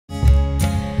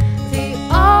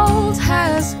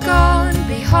is gone,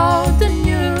 behold the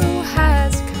new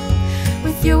has come.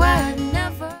 With you I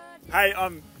never... Hey,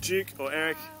 I'm Duke, or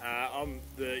Eric. I'm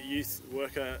the youth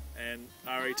worker and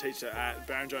RE teacher at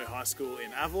Barrenjoey High School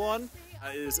in Avalon.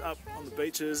 It is up on the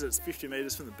beaches. It's 50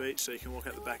 metres from the beach, so you can walk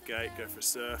out the back gate, go for a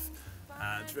surf.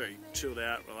 It's very chilled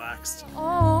out, relaxed.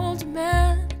 Old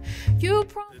man,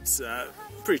 It's a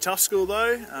pretty tough school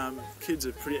though. Kids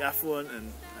are pretty affluent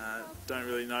and don't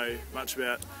really know much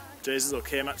about Jesus or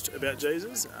care much about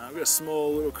Jesus. We've got a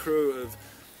small little crew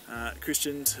of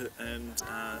Christians and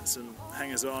some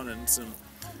hangers-on and some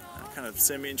kind of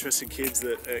semi-interested kids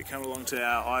that come along to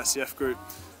our ICF group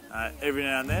every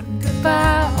now and then.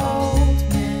 Goodbye,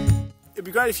 old man. It'd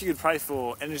be great if you could pray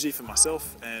for energy for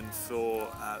myself and for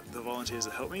the volunteers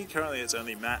that help me. Currently it's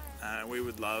only Matt, and we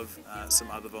would love some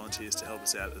other volunteers to help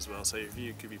us out as well. So if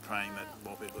you could be praying that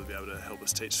more people would be able to help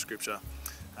us teach scripture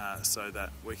so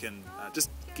that we can just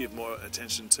give more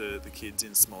attention to the kids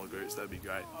in smaller groups, that'd be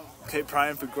great. Keep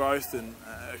praying for growth and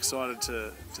excited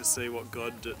to see what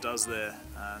God does there.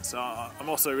 So I'm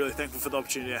also really thankful for the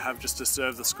opportunity I have just to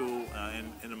serve the school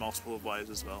in a multiple of ways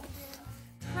as well.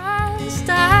 Christ,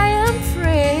 I am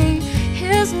free.